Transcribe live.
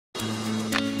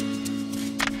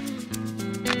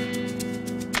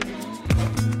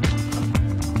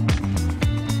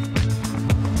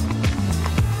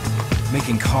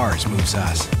making cars moves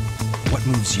us. What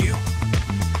moves you?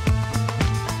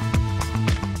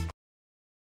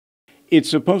 It's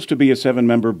supposed to be a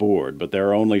 7-member board, but there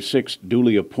are only 6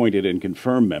 duly appointed and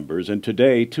confirmed members, and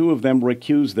today 2 of them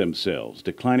recused themselves,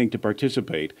 declining to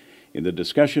participate in the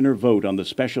discussion or vote on the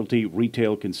specialty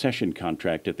retail concession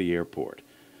contract at the airport.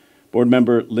 Board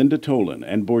member Linda Tolan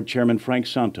and board chairman Frank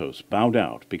Santos bowed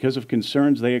out because of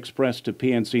concerns they expressed to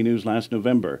PNC News last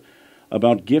November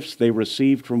about gifts they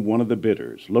received from one of the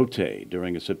bidders, Lotte,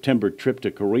 during a September trip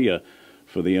to Korea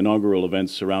for the inaugural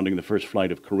events surrounding the first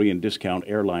flight of Korean discount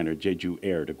airliner Jeju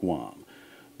Air to Guam.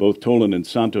 Both Tolan and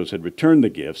Santos had returned the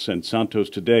gifts, and Santos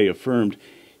today affirmed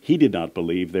he did not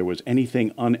believe there was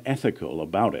anything unethical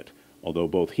about it, although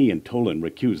both he and Tolan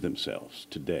recused themselves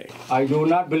today. I do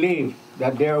not believe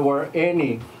that there were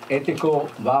any ethical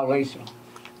violations.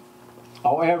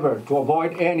 However, to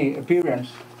avoid any appearance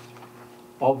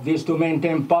of this, to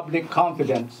maintain public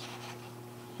confidence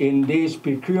in this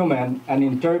procurement and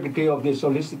integrity of the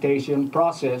solicitation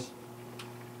process,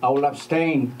 I will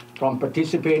abstain from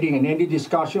participating in any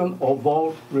discussion or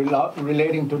vote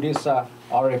relating to this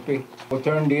RFP. We'll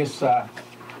turn this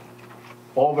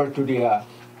over to the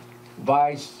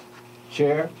Vice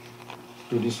Chair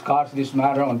to discuss this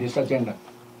matter on this agenda,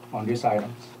 on these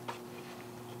items.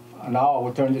 Now I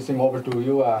will turn this thing over to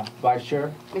you, Vice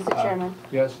Chair. Mr. Chairman.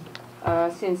 Yes.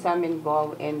 Since I'm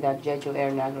involved in the Jeju Air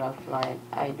inaugural flight,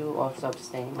 I do also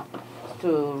abstain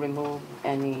to remove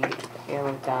any air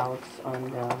of doubts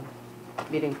on the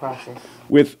bidding process.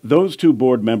 With those 2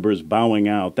 board members bowing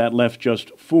out, that left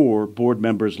just 4 board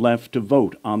members left to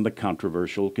vote on the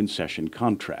controversial concession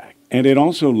contract. And it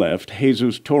also left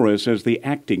Jesus Torres as the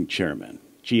acting chairman.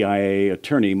 GIA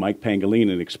attorney Mike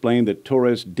Pangilinan explained that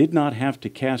Torres did not have to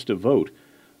cast a vote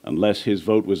unless his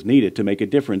vote was needed to make a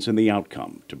difference in the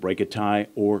outcome, to break a tie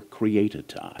or create a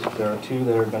tie. There are 2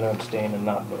 that are going to abstain and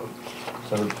not vote.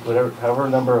 So however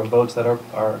number of votes that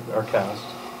are cast,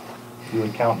 you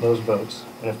would count those votes.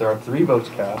 And if there are 3 votes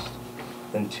cast,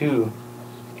 then 2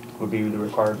 would be the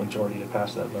required majority to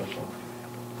pass that motion.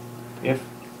 If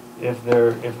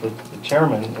the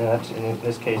chairman, and that's in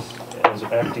this case as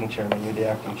acting chairman, you're the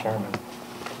acting chairman,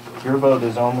 your vote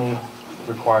is only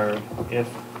required if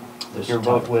your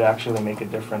vote would actually make a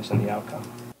difference in the outcome.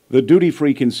 The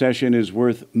duty-free concession is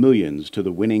worth millions to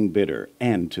the winning bidder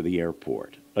and to the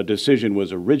airport. A decision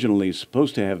was originally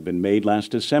supposed to have been made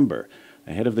last December,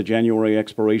 ahead of the January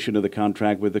expiration of the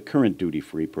contract with the current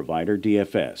duty-free provider,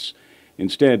 DFS.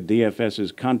 Instead,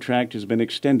 DFS's contract has been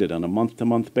extended on a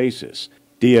month-to-month basis.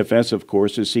 DFS, of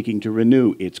course, is seeking to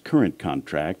renew its current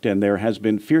contract, and there has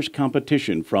been fierce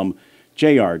competition from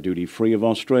JR Duty Free of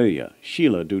Australia,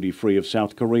 Sheila Duty Free of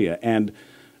South Korea, and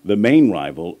the main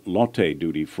rival, Lotte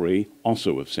Duty Free,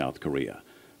 also of South Korea.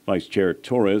 Vice Chair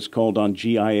Torres called on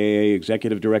GIAA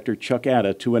Executive Director Chuck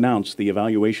Atta to announce the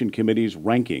Evaluation Committee's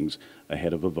rankings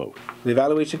ahead of a vote. The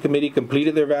Evaluation Committee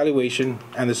completed their evaluation,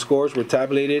 and the scores were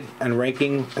tabulated and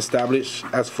ranking established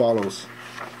as follows.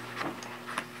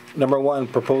 Number 1,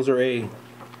 Proposer A.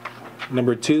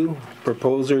 Number 2,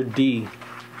 Proposer D.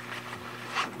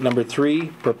 Number 3,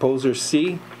 Proposer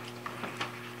C.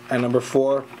 And number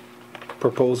 4,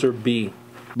 Proposer B.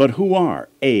 But who are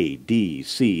A, D,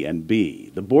 C, and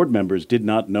B? The board members did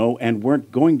not know and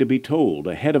weren't going to be told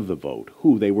ahead of the vote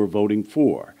who they were voting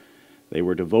for. They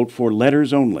were to vote for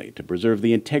letters only to preserve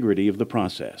the integrity of the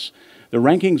process. The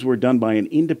rankings were done by an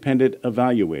independent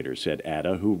evaluator, said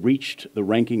Atta, who reached the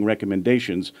ranking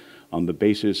recommendations on the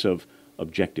basis of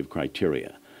objective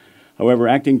criteria. However,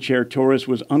 Acting Chair Torres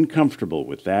was uncomfortable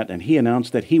with that, and he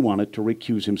announced that he wanted to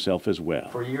recuse himself as well.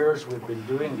 For years we've been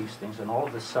doing these things, and all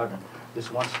of a sudden,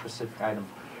 this one specific item,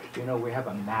 you know, we have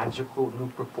a magical new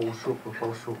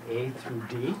proposal A through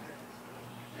D.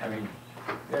 I mean,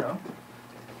 you know,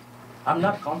 I'm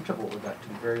not comfortable with that, to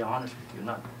be very honest with you,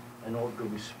 not in all due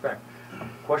respect.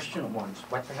 Question 1 is,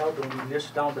 what the hell do we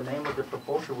list down the name of the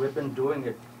proposal? We've been doing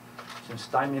it since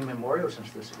time immemorial,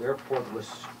 since this airport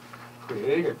was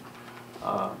created.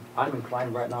 I'm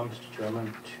inclined right now, Mr.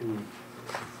 Chairman, to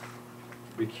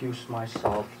recuse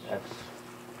myself as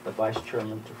the Vice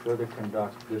Chairman to further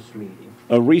conduct this meeting.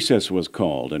 A recess was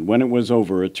called, and when it was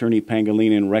over, Attorney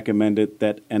Pangilinan recommended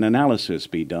that an analysis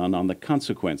be done on the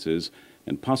consequences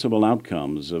and possible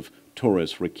outcomes of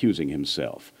Torres recusing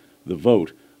himself. The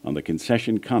vote on the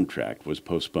concession contract was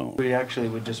postponed. We actually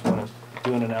would just want to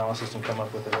do an analysis and come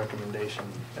up with a recommendation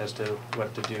as to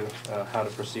what to do, how to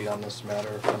proceed on this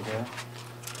matter from here.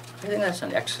 I think that's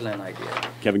an excellent idea.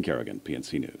 Kevin Kerrigan,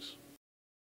 PNC News.